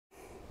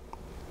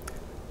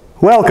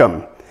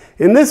Welcome.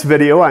 In this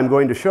video I'm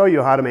going to show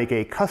you how to make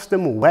a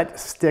custom wet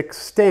stick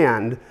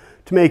stand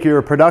to make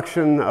your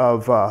production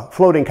of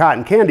floating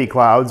cotton candy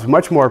clouds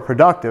much more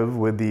productive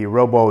with the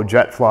Robo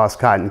JetFloss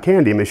cotton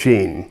candy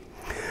machine.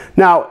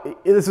 Now,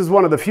 this is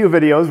one of the few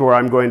videos where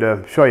I'm going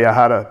to show you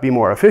how to be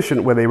more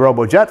efficient with a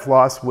Robo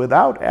JetFloss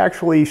without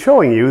actually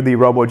showing you the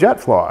Robo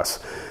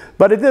JetFloss.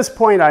 But at this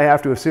point I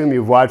have to assume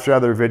you've watched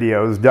other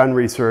videos, done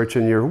research,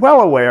 and you're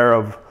well aware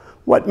of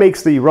what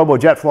makes the Robo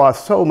JetFloss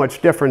so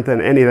much different than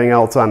anything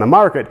else on the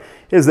market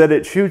is that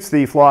it shoots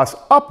the floss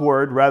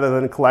upward rather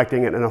than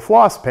collecting it in a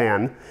floss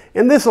pan,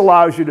 and this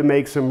allows you to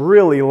make some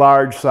really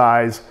large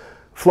size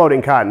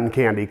floating cotton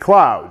candy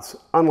clouds,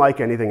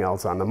 unlike anything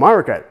else on the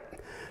market.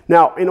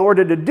 Now, in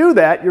order to do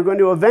that, you're going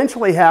to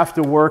eventually have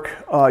to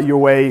work your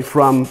way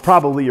from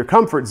probably your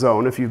comfort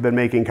zone if you've been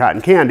making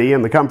cotton candy,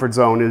 and the comfort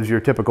zone is your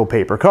typical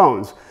paper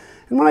cones.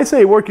 And when I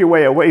say work your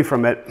way away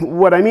from it,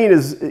 what I mean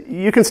is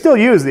you can still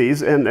use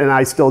these, and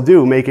I still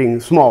do,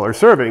 making smaller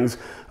servings,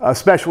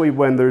 especially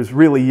when there's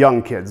really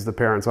young kids. The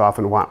parents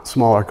often want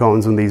smaller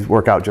cones, and these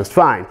work out just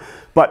fine.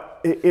 But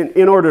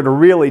in order to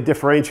really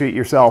differentiate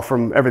yourself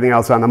from everything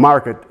else on the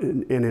market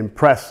and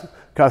impress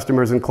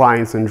customers and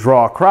clients and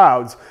draw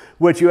crowds,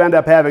 what you end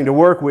up having to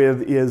work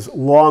with is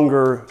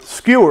longer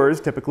skewers,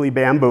 typically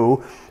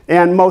bamboo,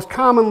 and most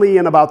commonly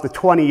in about the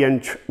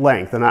 20-inch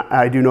length. And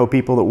I do know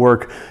people that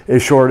work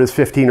as short as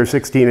 15 or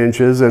 16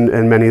 inches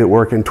and many that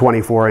work in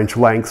 24-inch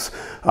lengths.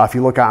 If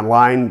you look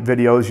online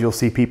videos, you'll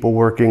see people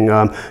working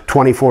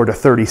 24 to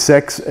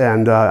 36,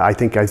 and I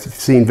think I've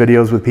seen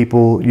videos with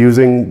people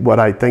using what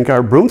I think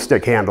are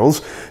broomstick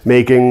handles,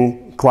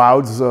 making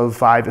clouds of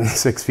 5 and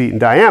 6 feet in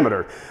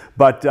diameter.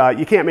 But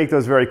you can't make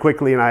those very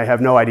quickly, and I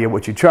have no idea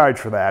what you charge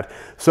for that.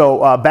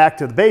 So back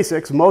to the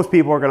basics, most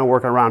people are going to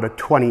work around a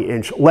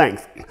 20-inch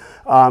length.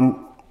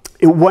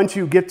 Once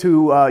you get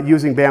to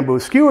using bamboo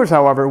skewers,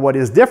 however, what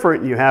is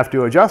different and you have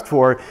to adjust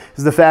for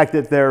is the fact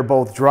that they're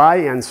both dry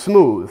and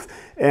smooth.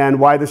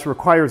 And why this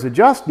requires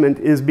adjustment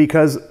is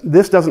because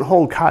this doesn't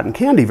hold cotton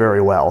candy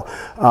very well.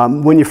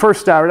 When you first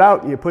start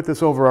out and you put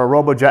this over a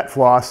Robo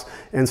JetFloss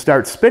and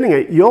start spinning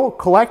it, you'll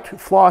collect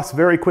floss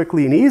very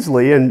quickly and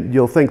easily, and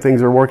you'll think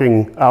things are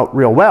working out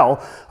real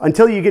well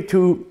until you get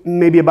to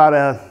maybe about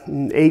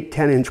an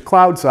 8–10-inch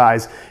cloud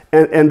size,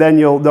 and then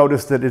you'll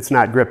notice that it's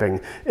not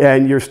gripping,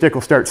 and your stick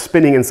will start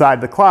spinning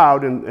inside the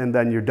cloud, and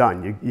then you're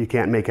done. You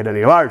can't make it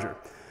any larger.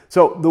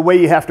 So the way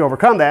you have to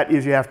overcome that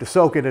is you have to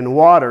soak it in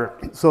water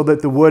so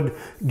that the wood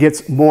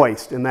gets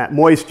moist, and that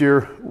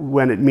moisture,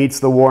 when it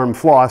meets the warm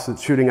floss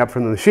that's shooting up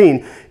from the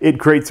machine, it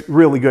creates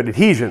really good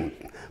adhesion.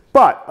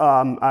 But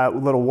a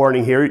little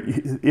warning here,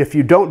 if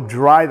you don't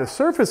dry the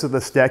surface of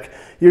the stick,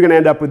 you're going to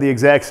end up with the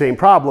exact same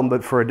problem,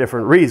 but for a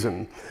different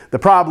reason. The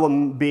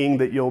problem being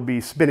that you'll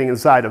be spinning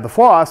inside of the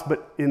floss,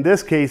 but in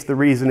this case the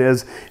reason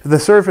is if the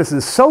surface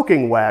is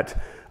soaking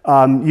wet,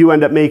 you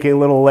end up making a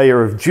little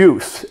layer of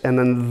juice, and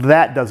then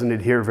that doesn't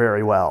adhere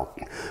very well.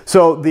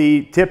 So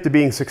the tip to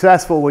being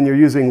successful when you're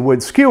using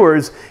wood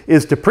skewers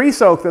is to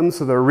pre-soak them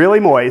so they're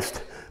really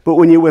moist, but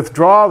when you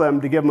withdraw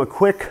them, to give them a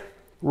quick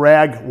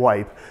rag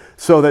wipe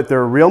so that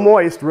they're real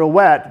moist, real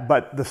wet,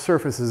 but the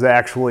surface is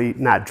actually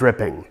not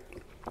dripping.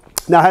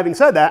 Now, having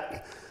said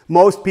that,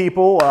 most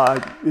people,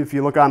 if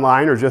you look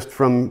online or just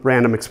from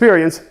random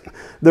experience,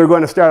 they're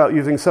going to start out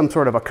using some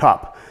sort of a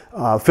cup.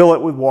 Fill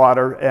it with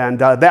water, and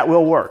that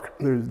will work.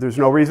 There's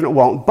no reason it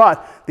won't.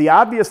 But the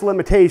obvious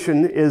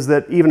limitation is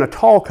that even a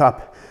tall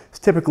cup is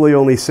typically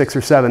only 6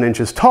 or 7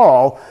 inches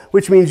tall,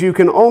 which means you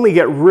can only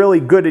get really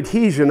good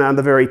adhesion on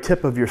the very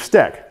tip of your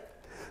stick.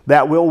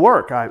 That will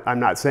work. I'm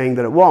not saying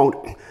that it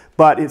won't,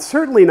 but it's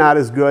certainly not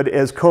as good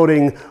as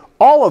coating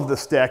all of the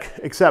stick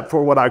except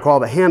for what I call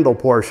the handle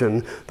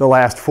portion, the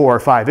last 4 or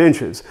 5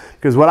 inches.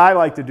 Because what I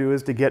like to do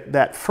is to get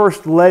that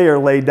first layer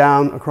laid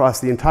down across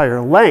the entire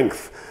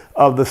length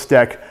of the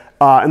stick,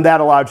 and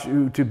that allows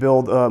you to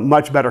build a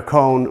much better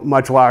cone,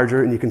 much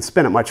larger, and you can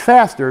spin it much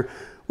faster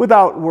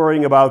without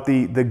worrying about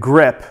the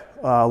grip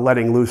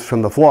letting loose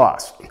from the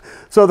floss.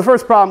 So the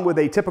first problem with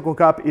a typical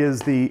cup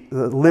is the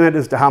limit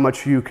as to how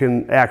much you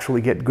can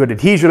actually get good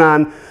adhesion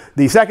on.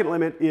 The second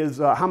limit is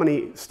how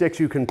many sticks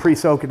you can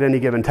pre-soak at any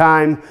given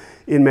time.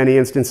 In many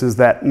instances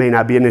that may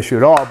not be an issue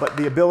at all, but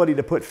the ability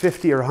to put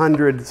 50 or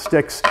 100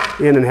 sticks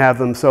in and have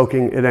them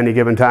soaking at any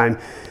given time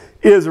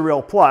is a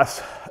real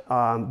plus.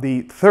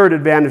 The third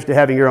advantage to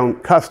having your own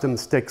custom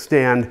stick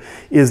stand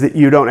is that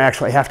you don't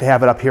actually have to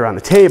have it up here on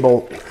the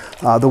table.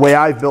 The way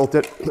I've built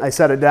it, I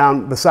set it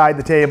down beside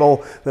the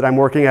table that I'm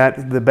working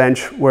at, the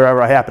bench,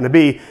 wherever I happen to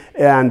be,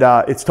 and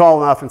it's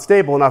tall enough and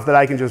stable enough that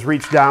I can just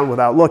reach down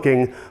without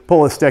looking,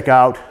 pull a stick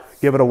out,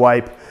 give it a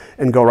wipe,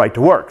 and go right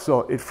to work.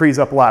 So it frees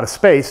up a lot of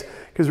space,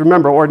 because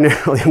remember,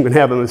 ordinarily I'm going to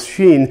have a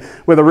machine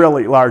with a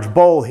really large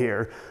bowl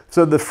here.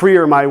 So the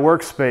freer my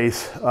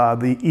workspace,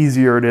 the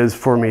easier it is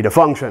for me to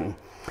function.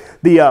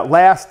 The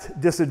last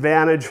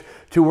disadvantage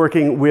to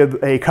working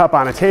with a cup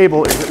on a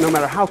table is that no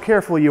matter how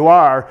careful you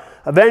are,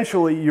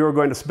 eventually you're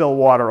going to spill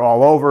water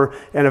all over,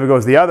 and if it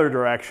goes the other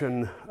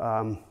direction,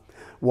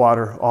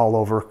 water all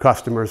over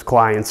customers,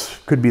 clients,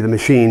 could be the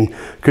machine,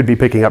 could be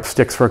picking up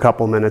sticks for a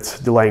couple minutes,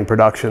 delaying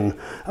production.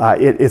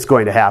 It's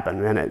going to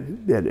happen,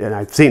 and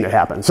I've seen it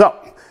happen. So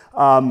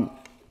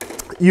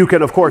you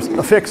can, of course,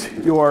 affix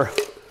your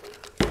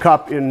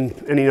cup in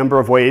any number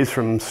of ways,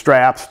 from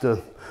straps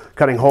to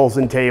cutting holes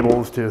in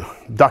tables to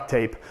duct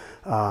tape.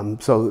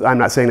 So I'm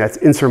not saying that's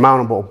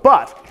insurmountable,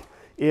 but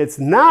it's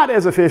not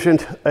as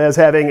efficient as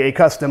having a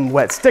custom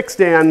wet stick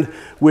stand,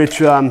 which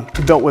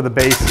built with a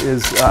base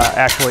is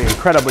actually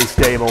incredibly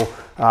stable.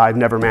 I've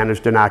never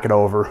managed to knock it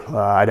over.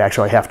 I'd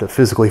actually have to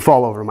physically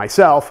fall over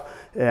myself,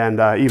 and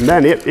even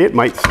then it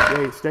might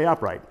stay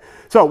upright.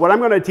 So what I'm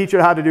going to teach you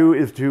how to do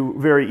is to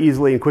very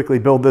easily and quickly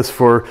build this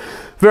for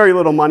very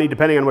little money,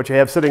 depending on what you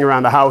have sitting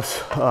around the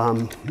house,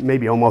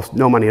 maybe almost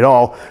no money at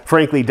all.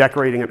 Frankly,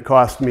 decorating it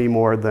cost me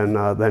more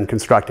than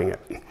constructing it.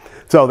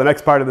 So the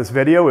next part of this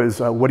video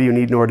is what do you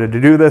need in order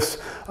to do this?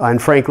 And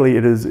frankly,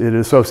 it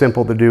is so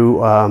simple to do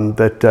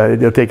that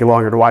it'll take you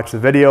longer to watch the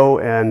video,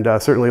 and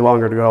certainly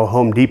longer to go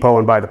Home Depot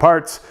and buy the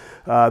parts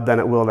than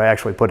it will to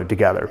actually put it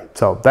together.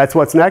 So that's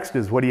what's next,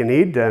 is what do you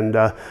need, and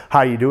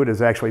how you do it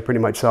is actually pretty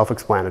much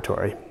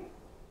self-explanatory.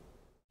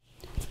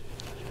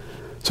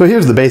 So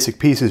here's the basic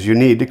pieces you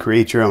need to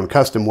create your own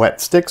custom wet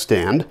stick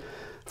stand.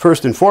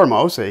 First and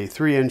foremost, a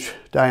 3-inch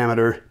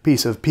diameter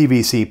piece of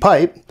PVC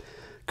pipe,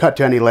 cut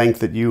to any length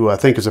that you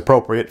think is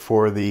appropriate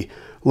for the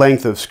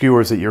length of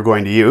skewers that you're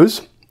going to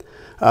use.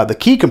 The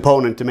key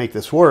component to make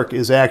this work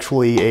is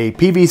actually a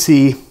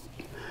PVC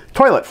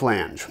toilet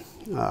flange.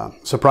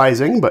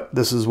 Surprising, but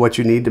this is what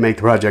you need to make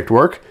the project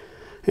work.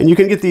 And you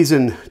can get these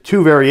in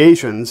 2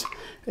 variations,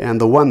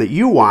 and the one that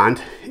you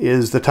want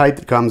is the type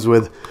that comes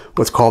with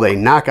what's called a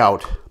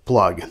knockout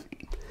plug.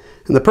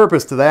 And the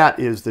purpose to that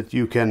is that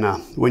you can,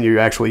 when you're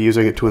actually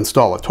using it to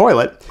install a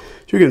toilet,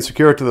 you can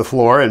secure it to the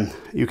floor, and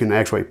you can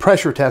actually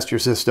pressure test your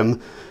system,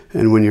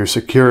 and when you're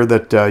secure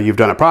that you've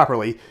done it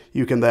properly,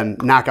 you can then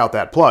knock out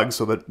that plug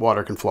so that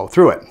water can flow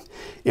through it.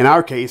 In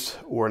our case,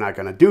 we're not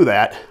going to do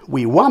that.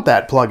 We want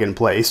that plug in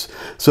place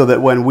so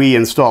that when we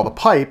install the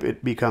pipe,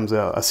 it becomes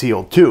a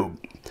sealed tube.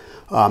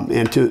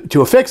 And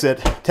to affix it,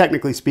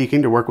 technically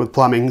speaking, to work with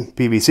plumbing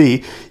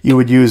PVC, you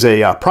would use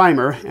a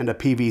primer and a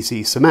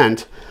PVC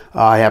cement.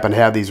 I happen to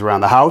have these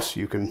around the house.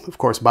 You can, of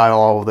course, buy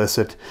all of this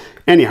at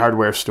any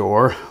hardware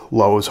store,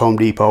 Lowe's, Home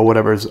Depot,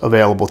 whatever is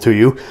available to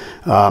you.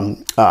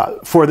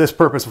 For this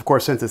purpose, of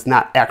course, since it's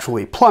not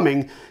actually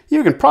plumbing,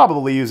 you can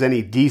probably use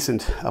any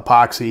decent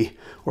epoxy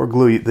or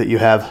glue that you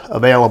have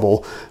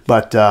available,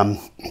 but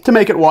to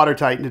make it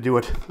watertight and to do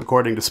it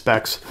according to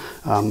specs,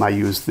 I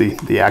use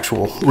the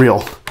actual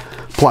real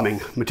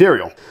plumbing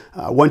material.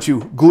 Once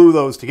you glue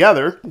those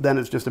together, then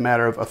it's just a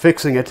matter of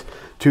affixing it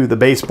to the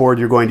baseboard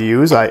you're going to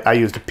use. I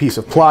used a piece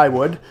of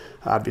plywood.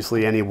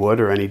 Obviously any wood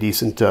or any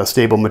decent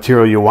stable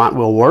material you want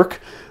will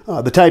work.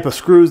 The type of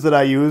screws that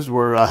I used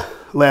were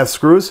lath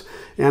screws,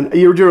 and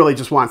you really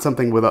just want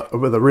something with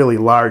a really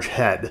large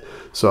head.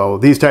 So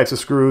these types of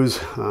screws,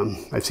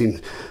 I've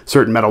seen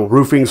certain metal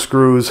roofing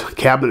screws,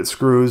 cabinet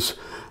screws.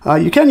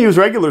 You can use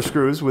regular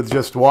screws with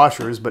just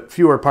washers, but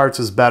fewer parts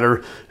is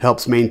better.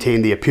 Helps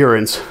maintain the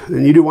appearance.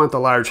 And you do want the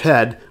large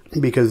head,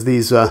 because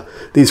these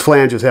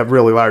flanges have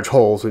really large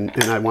holes, and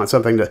I want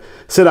something to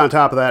sit on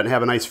top of that and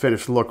have a nice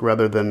finished look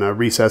rather than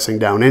recessing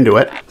down into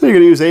it. So you're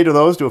going to use 8 of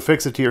those to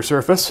affix it to your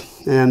surface,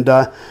 and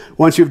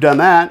once you've done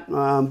that,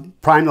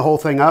 prime the whole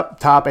thing up,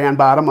 top and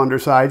bottom,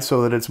 underside,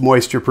 so that it's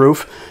moisture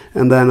proof,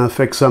 and then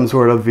affix some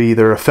sort of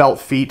either a felt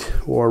feet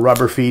or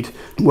rubber feet,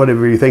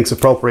 whatever you think is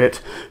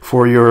appropriate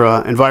for your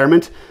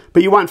environment.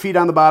 But you want feet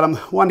on the bottom,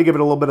 1, to give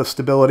it a little bit of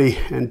stability,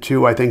 and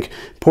 2, I think,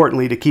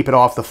 importantly, to keep it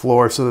off the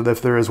floor so that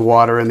if there is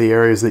water in the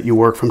areas that you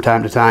work from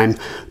time to time,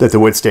 that the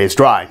wood stays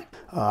dry.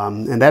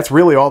 And that's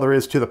really all there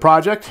is to the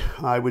project.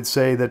 I would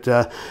say that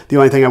the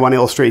only thing I want to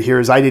illustrate here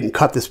is I didn't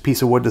cut this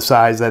piece of wood to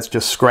size. That's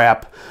just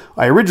scrap.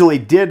 I originally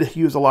did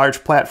use a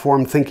large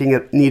platform thinking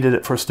it needed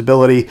it for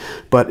stability,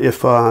 but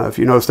if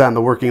you notice on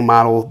the working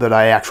model that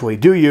I actually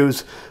do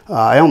use,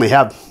 I only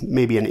have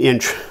maybe 1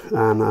 inch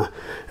on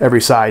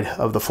every side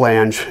of the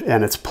flange,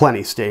 and it's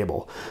plenty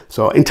stable.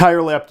 So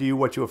entirely up to you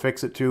what you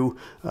affix it to,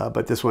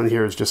 but this one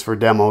here is just for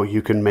demo.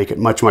 You can make it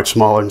much, much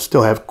smaller and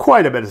still have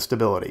quite a bit of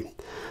stability.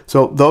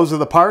 So those are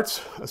the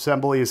parts.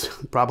 Assembly is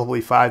probably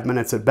 5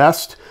 minutes at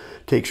best.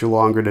 Takes you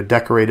longer to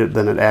decorate it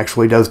than it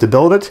actually does to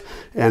build it.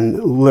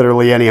 And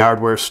literally any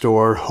hardware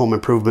store, home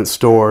improvement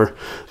store,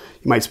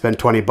 you might spend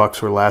 20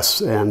 bucks or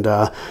less, and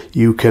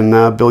you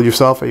can build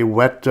yourself a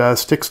wet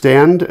stick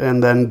stand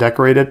and then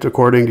decorate it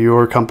according to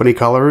your company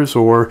colors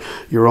or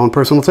your own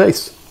personal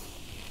taste.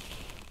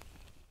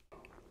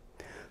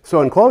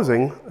 So in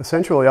closing,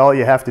 essentially all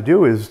you have to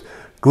do is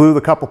glue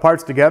the couple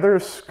parts together,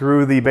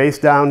 screw the base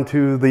down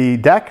to the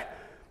deck,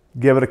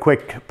 Give it a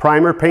quick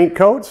primer paint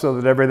coat so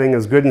that everything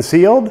is good and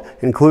sealed,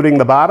 including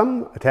the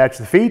bottom. Attach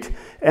the feet,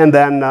 and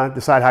then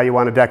decide how you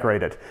want to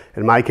decorate it.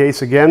 In my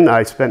case, again,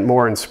 I spent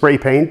more in spray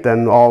paint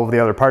than all of the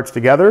other parts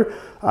together.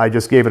 I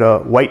just gave it a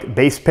white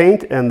base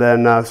paint and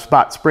then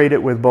spot sprayed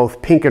it with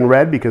both pink and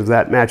red because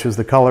that matches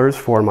the colors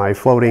for my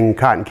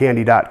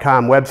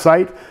floatingcottoncandy.com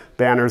website.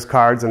 Banners,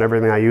 cards, and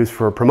everything I use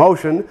for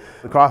promotion.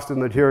 The cost of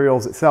the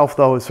materials itself,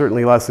 though, is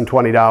certainly less than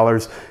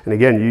 $20. And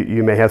again,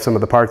 you may have some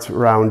of the parts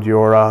around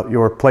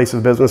your place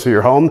of business or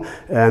your home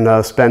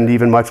and spend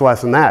even much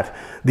less than that.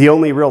 The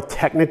only real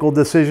technical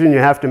decision you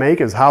have to make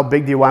is how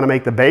big do you want to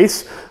make the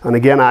base. And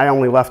again, I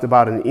only left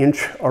about an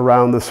inch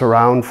around the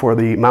surround for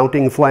the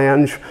mounting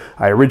flange.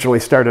 I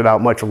originally started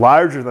out much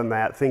larger than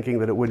that, thinking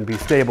that it wouldn't be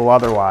stable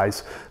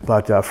otherwise,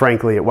 but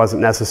frankly, it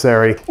wasn't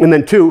necessary. And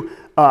then two,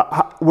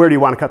 where do you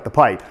want to cut the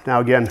pipe? Now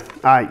again,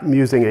 I'm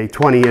using a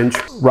 20-inch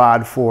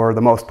rod for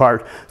the most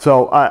part,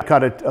 so I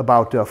cut it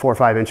about 4 or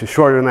 5 inches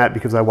shorter than that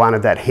because I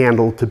wanted that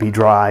handle to be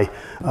dry,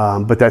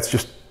 but that's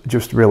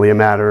just really a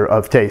matter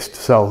of taste,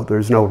 so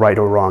there's no right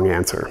or wrong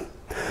answer.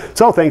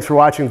 So thanks for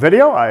watching the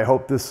video. I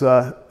hope this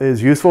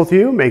is useful to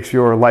you, makes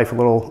your life a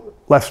little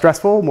less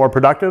stressful, more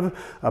productive,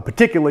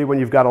 particularly when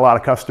you've got a lot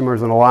of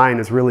customers in a line.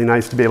 It's really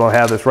nice to be able to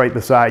have this right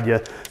beside you,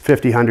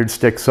 50, 100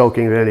 sticks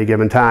soaking at any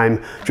given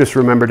time. Just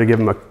remember to give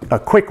them a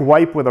quick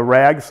wipe with a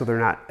rag so they're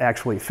not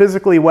actually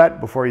physically wet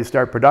before you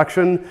start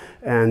production.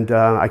 And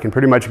I can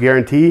pretty much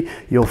guarantee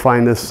you'll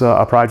find this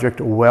a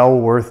project well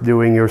worth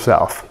doing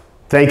yourself.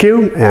 Thank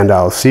you, and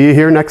I'll see you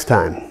here next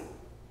time.